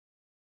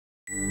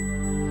Thank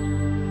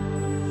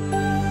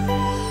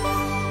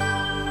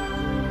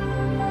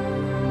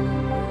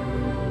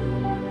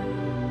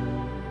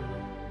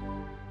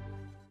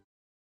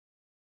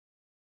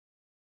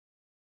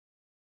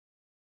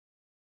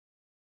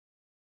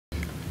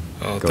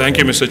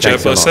you, Mr.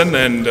 Chairperson,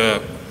 and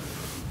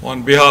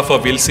on behalf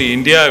of ILSI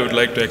India, I would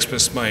like to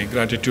express my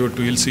gratitude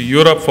to ILSI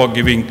Europe for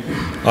giving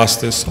us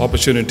this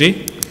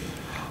opportunity.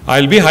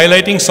 I'll be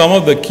highlighting some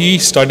of the key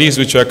studies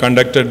which were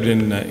conducted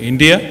in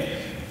India.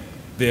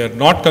 They are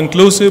not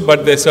conclusive,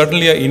 but they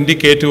certainly are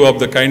indicative of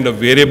the kind of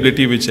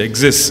variability which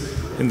exists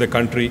in the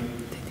country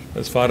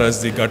as far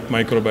as the gut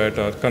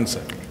microbiota are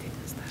concerned.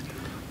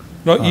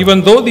 Now,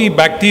 even though the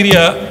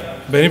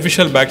bacteria,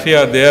 beneficial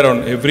bacteria are there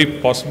on every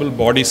possible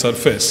body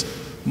surface,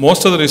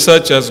 most of the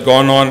research has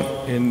gone on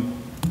in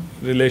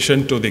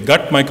relation to the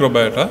gut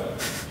microbiota.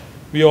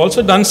 We have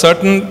also done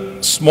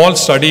certain small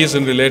studies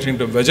in relating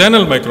to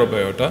vaginal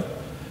microbiota,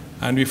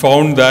 and we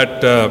found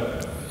that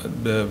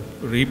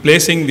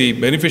replacing the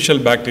beneficial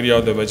bacteria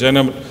of the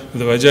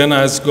vagina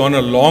has gone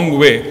a long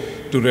way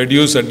to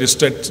reduce a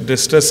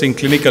distressing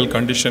clinical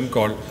condition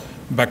called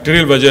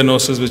bacterial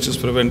vaginosis, which is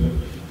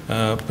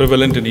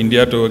prevalent in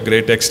India to a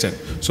great extent.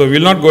 So we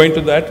will not go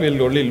into that, we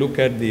will only look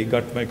at the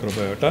gut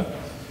microbiota.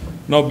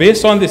 Now,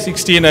 based on the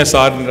 16S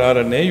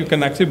RNA, you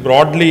can actually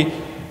broadly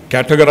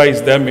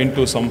categorize them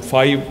into some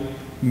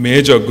 5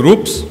 major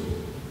groups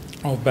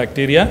of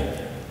bacteria.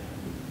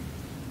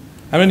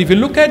 I mean, if you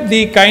look at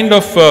the kind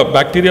of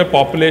bacterial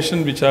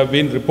population which have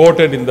been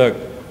reported in the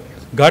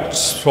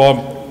guts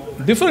from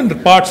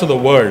different parts of the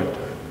world,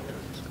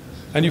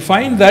 and you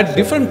find that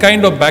different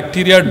kind of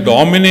bacteria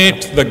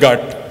dominate the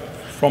gut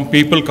from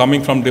people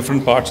coming from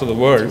different parts of the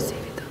world.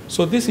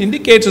 So this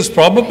indicates is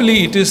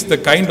probably it is the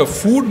kind of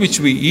food which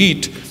we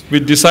eat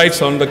which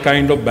decides on the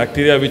kind of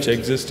bacteria which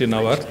exist in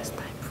our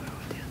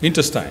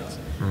intestines.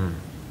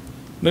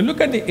 Now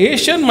look at the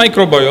Asian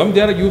microbiome.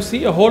 There you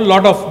see a whole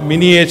lot of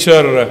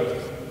miniature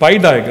pie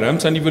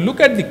diagrams, and if you look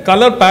at the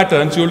color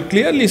patterns, you will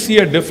clearly see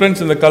a difference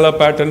in the color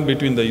pattern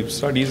between the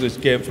studies which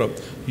came from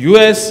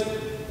US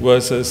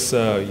versus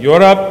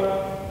Europe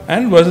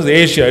and versus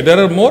Asia. There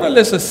are more or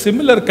less a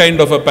similar kind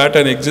of a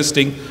pattern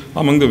existing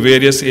among the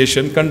various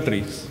Asian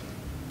countries.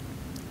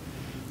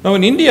 Now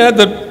in India,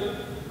 the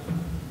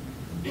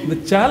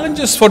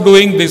challenges for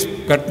doing this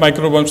gut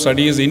microbiome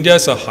study is India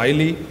is a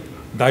highly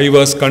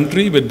diverse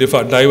country with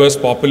diverse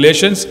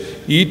populations,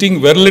 eating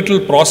very little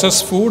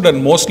processed food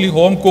and mostly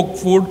home-cooked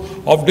food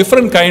of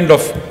different kind of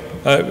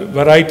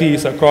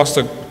varieties across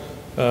the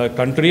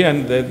country,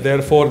 and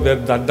therefore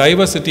that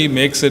diversity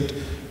makes it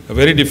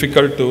very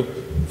difficult to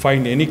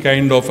find any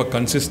kind of a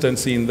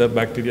consistency in the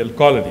bacterial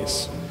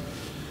colonies.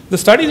 The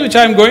studies which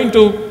I am going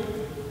to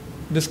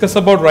discuss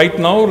about right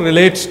now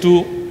relates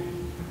to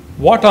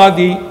what are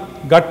the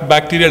gut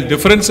bacterial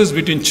differences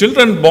between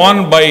children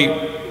born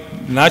by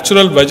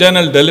natural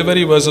vaginal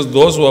delivery versus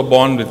those who are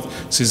born with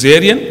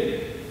cesarean.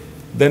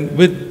 Then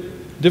with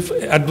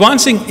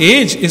advancing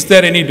age, is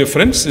there any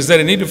difference? Is there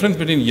any difference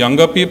between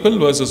younger people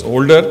versus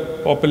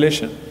older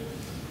population?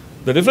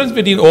 The difference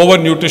between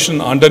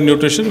overnutrition and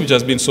undernutrition, which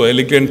has been so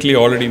elegantly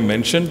already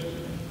mentioned,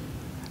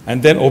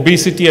 and then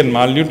obesity and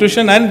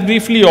malnutrition, and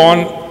briefly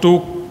on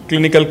to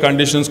clinical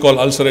conditions called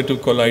ulcerative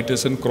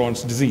colitis and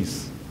Crohn's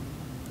disease.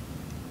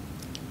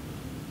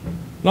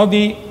 Now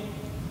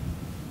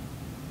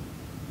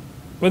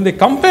when they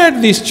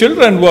compared these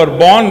children who are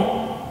born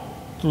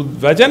through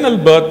vaginal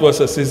birth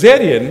versus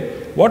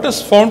cesarean, what is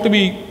found to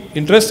be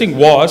interesting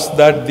was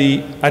that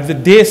at the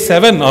day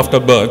 7 after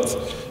birth,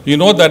 you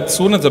know that as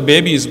soon as the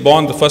baby is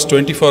born, the first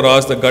 24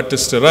 hours the gut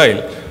is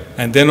sterile,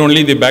 and then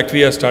only the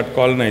bacteria start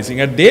colonizing.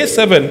 At day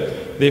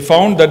 7, they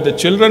found that the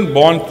children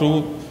born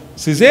through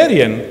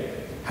cesarean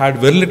had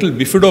very little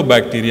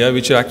bifidobacteria,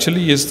 which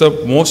actually is the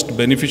most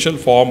beneficial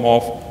form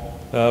of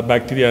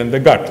bacteria in the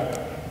gut.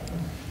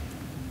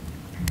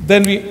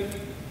 Then we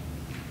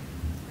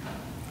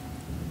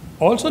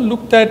also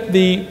looked at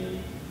the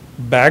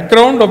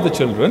background of the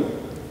children.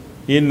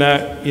 In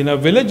a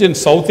village in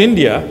South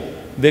India,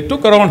 they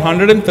took around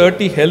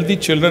 130 healthy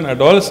children,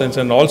 adolescents,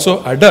 and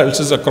also adults.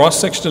 It's a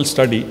cross-sectional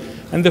study.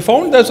 And they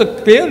found there's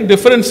a clear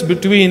difference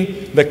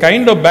between the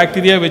kind of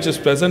bacteria which is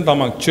present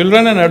among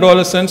children and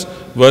adolescents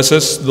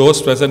versus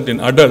those present in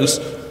adults,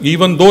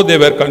 even though they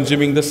were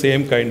consuming the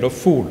same kind of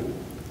food.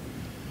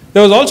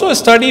 There was also a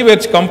study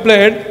which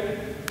compared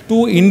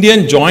two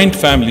Indian joint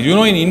families. You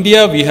know, in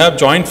India, we have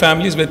joint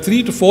families where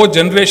 3 to 4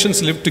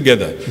 generations live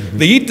together.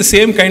 They eat the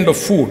same kind of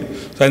food.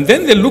 And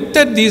then they looked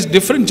at these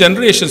different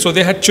generations. So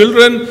they had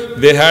children,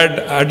 they had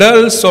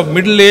adults of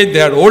middle age, they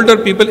had older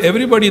people,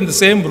 everybody in the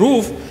same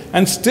roof.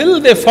 And still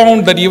they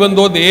found that even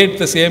though they ate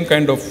the same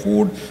kind of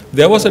food,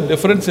 there was a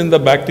difference in the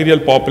bacterial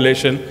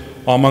population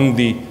among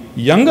the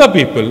younger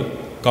people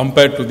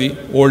compared to the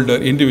older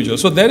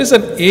individuals. So there is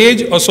an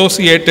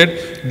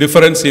age-associated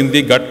difference in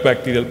the gut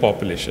bacterial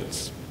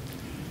populations.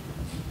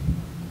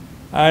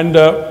 And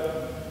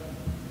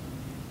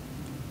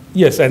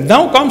Yes, and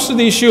now comes to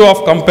the issue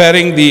of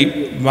comparing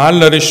the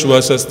malnourished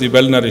versus the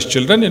well-nourished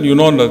children. And you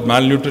know that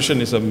malnutrition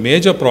is a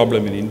major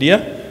problem in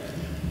India.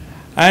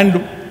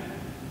 And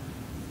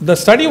the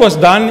study was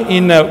done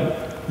in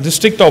a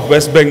district of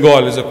West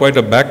Bengal. It's quite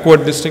a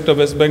backward district of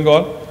West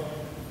Bengal.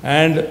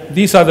 And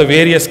these are the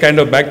various kind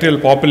of bacterial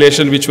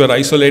population which were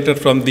isolated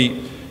from the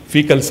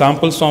fecal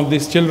samples from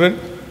these children.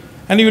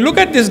 And if you look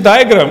at this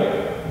diagram,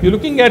 you're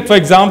looking at, for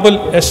example,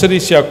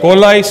 Escherichia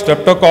coli,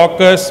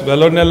 Streptococcus,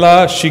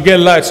 Veillonella,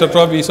 Shigella,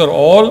 etc. These are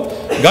all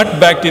gut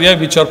bacteria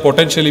which are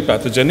potentially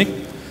pathogenic.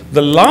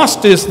 The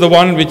last is the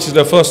one which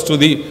refers to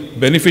the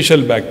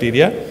beneficial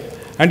bacteria.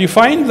 And you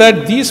find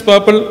that these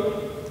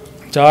purple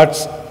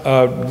charts,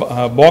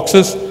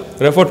 boxes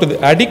refer to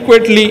the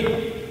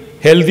adequately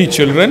healthy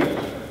children.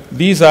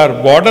 These are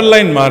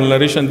borderline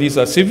malnourished and these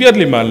are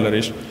severely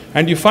malnourished.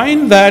 And you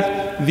find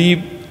that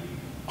the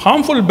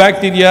harmful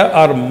bacteria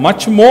are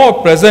much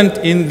more present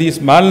in these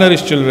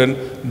malnourished children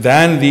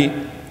than the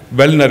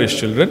well-nourished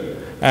children.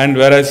 And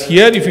whereas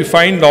here, if you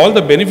find all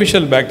the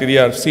beneficial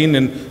bacteria are seen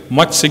in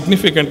much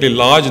significantly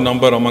large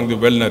number among the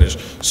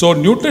well-nourished. So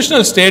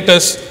nutritional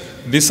status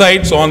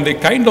decides on the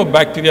kind of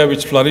bacteria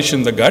which flourish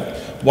in the gut.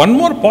 One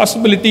more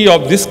possibility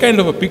of this kind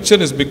of a picture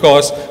is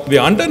because the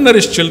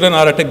undernourished children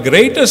are at a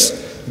greater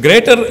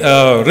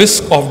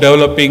risk of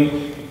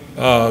developing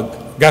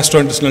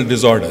gastrointestinal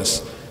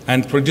disorders.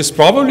 And it is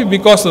probably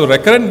because of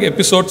recurrent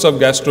episodes of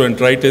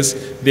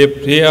gastroenteritis,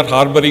 they are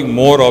harboring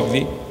more of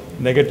the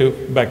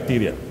negative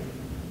bacteria.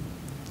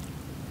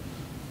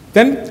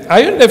 Then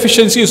iron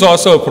deficiency is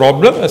also a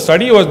problem. A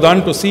study was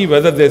done to see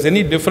whether there is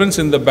any difference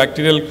in the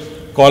bacterial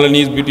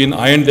colonies between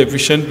iron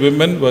deficient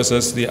women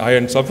versus the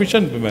iron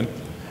sufficient women.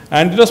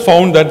 And it was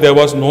found that there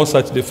was no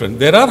such difference.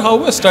 There are,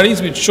 however,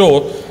 studies which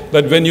show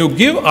that when you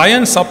give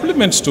iron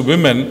supplements to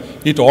women,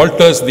 it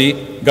alters the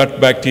gut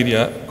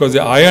bacteria because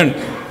the iron,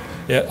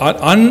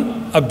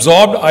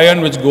 unabsorbed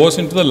iron which goes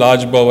into the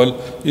large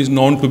bowel is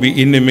known to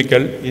be inimical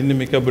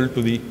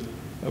to the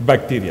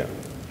bacteria.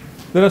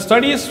 There are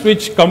studies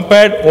which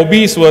compared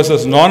obese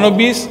versus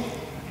non-obese.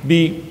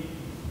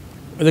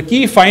 The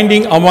key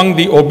finding among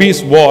the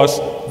obese was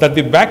that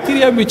the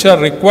bacteria which are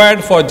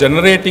required for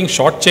generating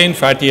short-chain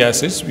fatty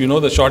acids, you know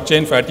the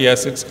short-chain fatty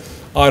acids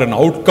are an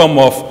outcome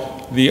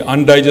of the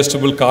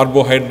undigestible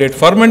carbohydrate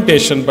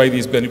fermentation by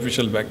these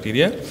beneficial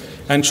bacteria,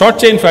 and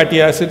short-chain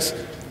fatty acids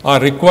are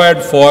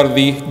required for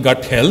the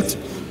gut health.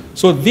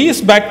 So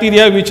these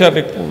bacteria which are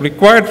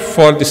required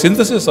for the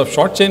synthesis of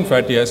short-chain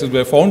fatty acids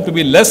were found to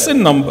be less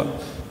in number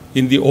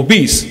in the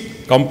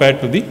obese compared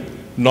to the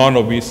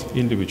non-obese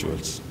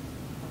individuals.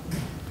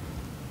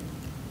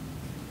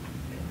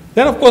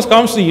 Then, of course,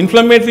 comes the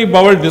inflammatory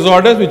bowel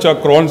disorders, which are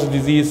Crohn's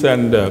disease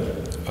and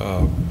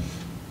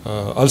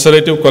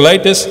ulcerative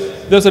colitis.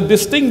 There's a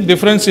distinct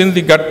difference in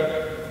the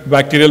gut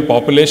bacterial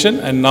population,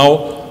 and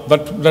now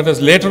that is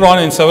later on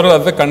in several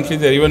other countries,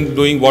 they're even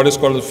doing what is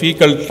called the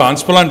fecal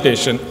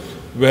transplantation,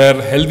 where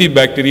healthy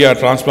bacteria are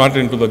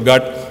transplanted into the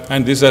gut,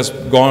 and this has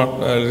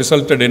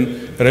resulted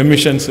in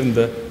remissions in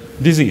the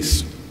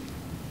disease.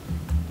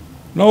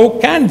 Now,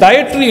 can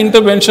dietary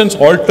interventions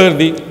alter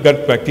the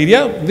gut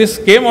bacteria? This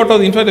came out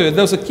of, in fact, there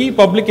was a key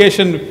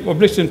publication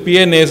published in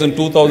PNAS in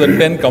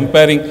 2010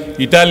 comparing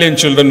Italian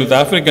children with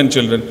African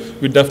children,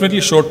 which definitely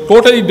showed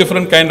totally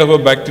different kind of a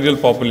bacterial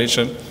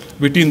population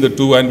between the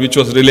two, and which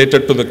was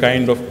related to the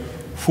kind of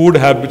food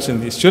habits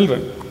in these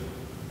children.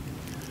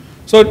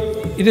 So,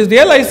 it is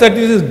realized that it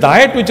is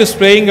diet which is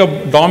playing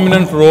a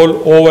dominant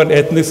role over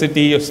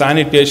ethnicity,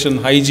 sanitation,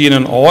 hygiene,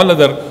 and all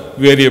other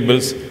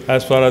variables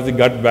as far as the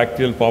gut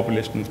bacterial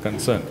population is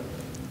concerned.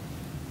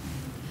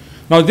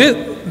 Now,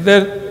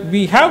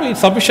 we have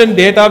sufficient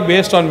data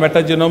based on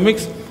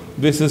metagenomics.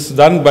 This is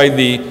done by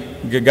the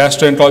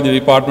gastroenterology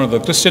department of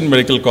the Christian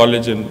Medical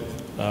College in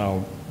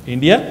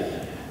India.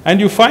 And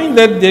you find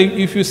that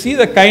if you see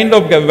the kind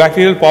of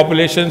bacterial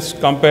populations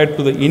compared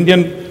to the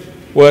Indian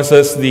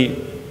versus the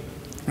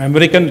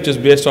American, which is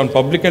based on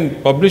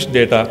published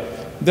data,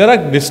 there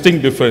are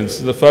distinct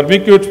differences. The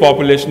firmicutes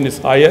population is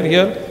higher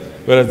here,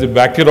 whereas the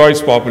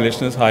bacteroids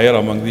population is higher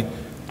among the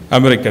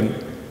American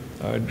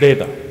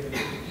data.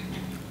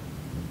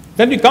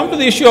 Then we come to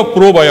the issue of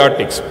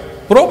probiotics.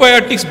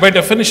 Probiotics, by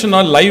definition,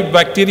 are live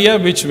bacteria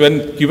which,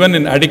 when given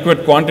in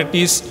adequate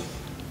quantities,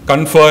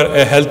 confer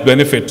a health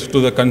benefit to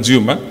the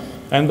consumer,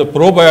 and the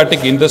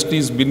probiotic industry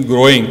has been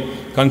growing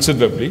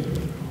considerably.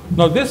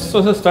 Now, this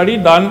was a study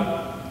done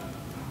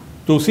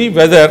to see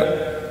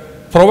whether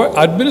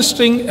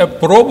administering a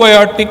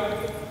probiotic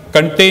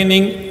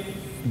containing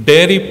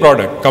dairy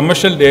product,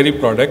 commercial dairy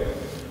product,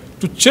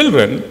 to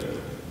children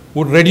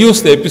would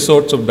reduce the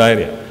episodes of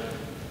diarrhea.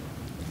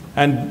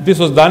 And this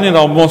was done in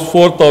almost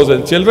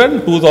 4,000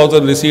 children.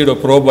 2,000 received a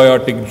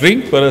probiotic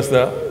drink, whereas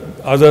the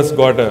others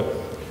got a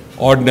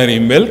ordinary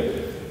milk.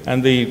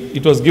 And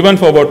it was given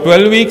for about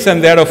 12 weeks,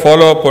 and they had a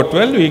follow-up for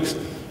 12 weeks.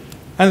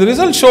 And the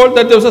results showed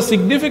that there was a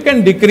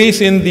significant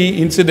decrease in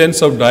the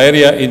incidence of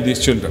diarrhea in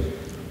these children.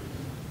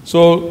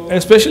 So,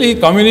 especially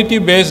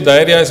community-based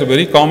diarrhea is a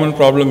very common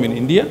problem in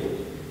India.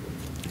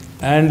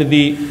 And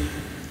the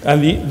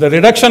And the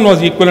reduction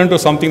was equivalent to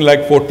something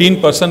like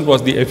 14%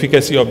 was the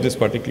efficacy of this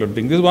particular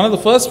thing. This is one of the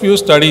first few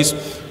studies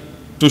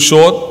to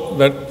show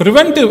that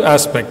preventive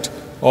aspect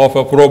of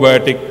a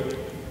probiotic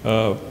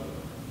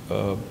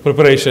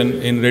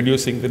preparation in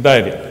reducing the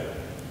diarrhea.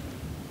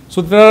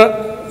 So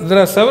there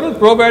are several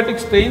probiotic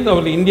strains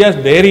that India's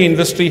dairy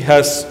industry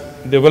has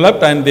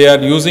developed, and they are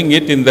using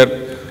it in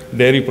their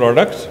dairy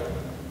products.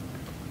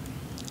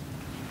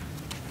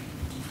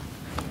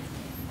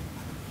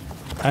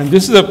 And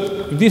these are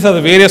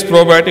the various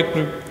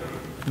probiotic.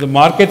 The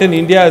market in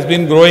India has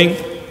been growing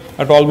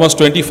at almost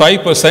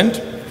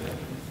 25%.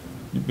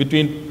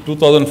 Between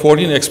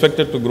 2014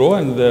 expected to grow,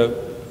 and there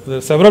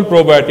are several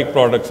probiotic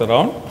products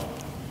around.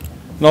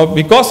 Now,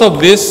 because of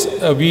this,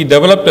 we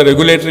developed a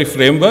regulatory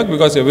framework,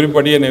 because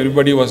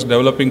everybody was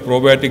developing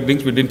probiotic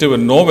drinks. We didn't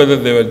even know whether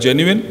they were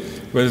genuine,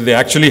 whether they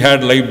actually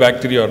had live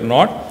bacteria or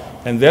not.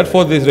 And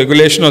therefore, this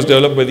regulation was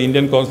developed by the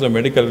Indian Council of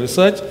Medical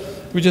Research,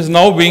 which is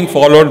now being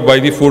followed by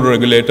the food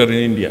regulator in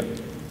India.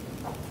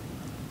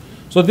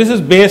 So this is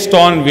based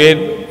on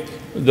where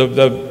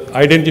the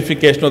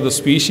identification of the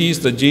species,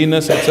 the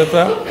genus,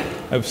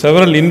 etc.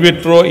 Several in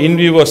vitro, in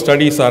vivo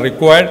studies are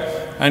required,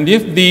 and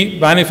if the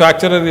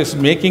manufacturer is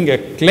making a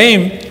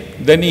claim,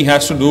 then he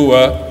has to do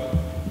a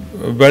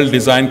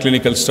well-designed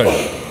clinical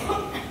study.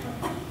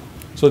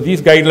 So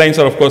these guidelines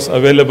are, of course,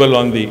 available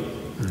on the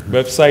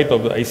website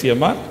of the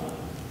ICMR.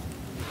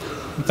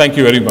 Thank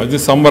you very much.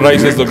 This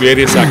summarizes the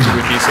various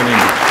activities in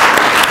India.